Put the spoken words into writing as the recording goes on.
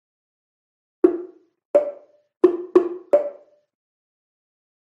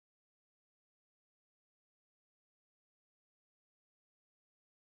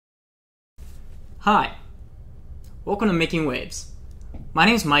Hi, welcome to Making Waves. My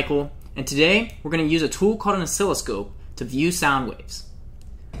name is Michael, and today we're going to use a tool called an oscilloscope to view sound waves.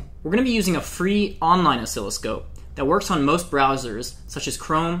 We're going to be using a free online oscilloscope that works on most browsers such as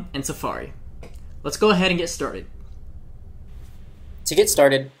Chrome and Safari. Let's go ahead and get started. To get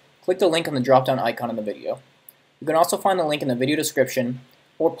started, click the link on the drop-down icon in the video. You can also find the link in the video description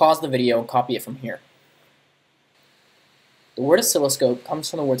or pause the video and copy it from here. The word oscilloscope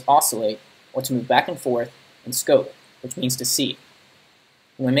comes from the words oscillate, or to move back and forth, and scope, which means to see.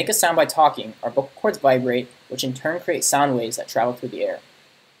 When we make a sound by talking, our vocal cords vibrate, which in turn create sound waves that travel through the air.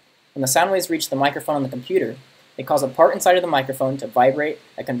 When the sound waves reach the microphone on the computer, they cause a part inside of the microphone to vibrate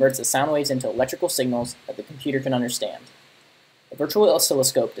that converts the sound waves into electrical signals that the computer can understand. The virtual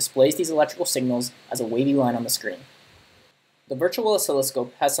oscilloscope displays these electrical signals as a wavy line on the screen. The virtual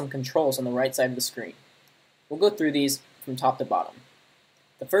oscilloscope has some controls on the right side of the screen. We'll go through these from top to bottom.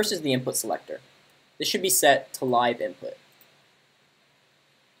 The first is the input selector. This should be set to live input.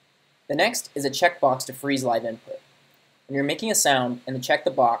 The next is a checkbox to freeze live input. When you're making a sound and to check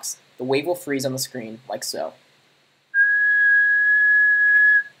the box, the wave will freeze on the screen like so.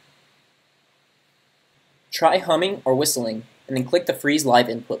 Try humming or whistling and then click the freeze live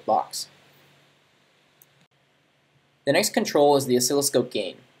input box. The next control is the oscilloscope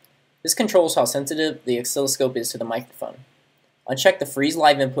gain. This controls how sensitive the oscilloscope is to the microphone. Uncheck the freeze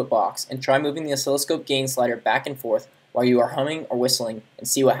live input box and try moving the oscilloscope gain slider back and forth while you are humming or whistling and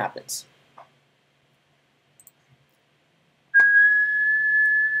see what happens.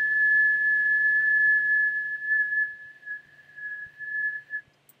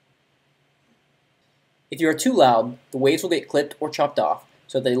 If you are too loud, the waves will get clipped or chopped off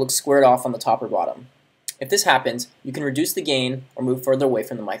so that they look squared off on the top or bottom. If this happens, you can reduce the gain or move further away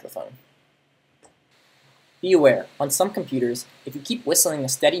from the microphone. Be aware, on some computers, if you keep whistling a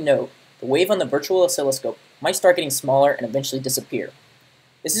steady note, the wave on the virtual oscilloscope might start getting smaller and eventually disappear.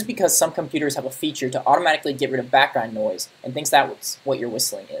 This is because some computers have a feature to automatically get rid of background noise and thinks that's what your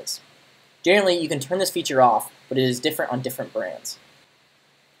whistling is. Generally, you can turn this feature off, but it is different on different brands.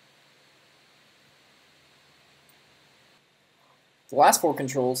 The last four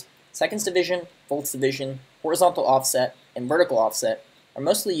controls, seconds division, volts division, horizontal offset, and vertical offset, are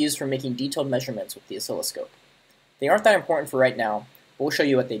mostly used for making detailed measurements with the oscilloscope. They aren't that important for right now, but we'll show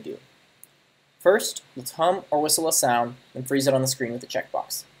you what they do. First, let's hum or whistle a sound and freeze it on the screen with the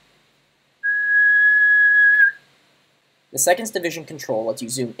checkbox. The seconds division control lets you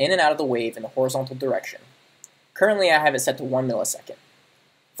zoom in and out of the wave in the horizontal direction. Currently I have it set to 1 millisecond.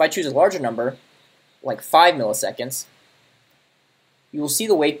 If I choose a larger number, like 5 milliseconds, you will see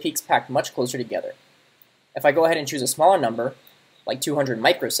the wave peaks packed much closer together. If I go ahead and choose a smaller number, like 200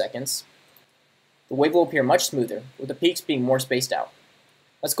 microseconds, the wave will appear much smoother, with the peaks being more spaced out.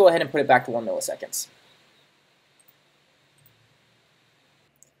 Let's go ahead and put it back to 1 milliseconds.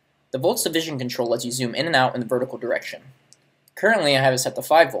 The volts division control lets you zoom in and out in the vertical direction. Currently I have it set to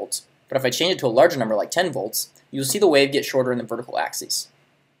 5 volts, but if I change it to a larger number like 10 volts, you'll see the wave get shorter in the vertical axis.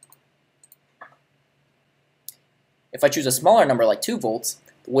 If I choose a smaller number like 2 volts,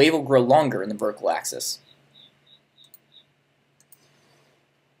 the wave will grow longer in the vertical axis.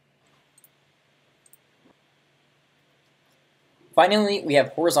 Finally, we have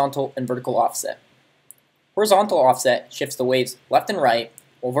horizontal and vertical offset. Horizontal offset shifts the waves left and right,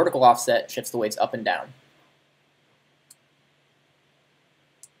 while vertical offset shifts the waves up and down.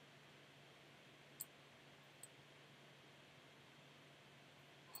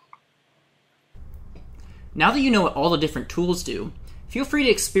 Now that you know what all the different tools do, feel free to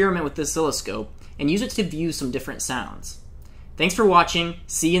experiment with the oscilloscope and use it to view some different sounds. Thanks for watching.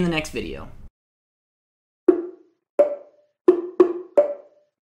 See you in the next video.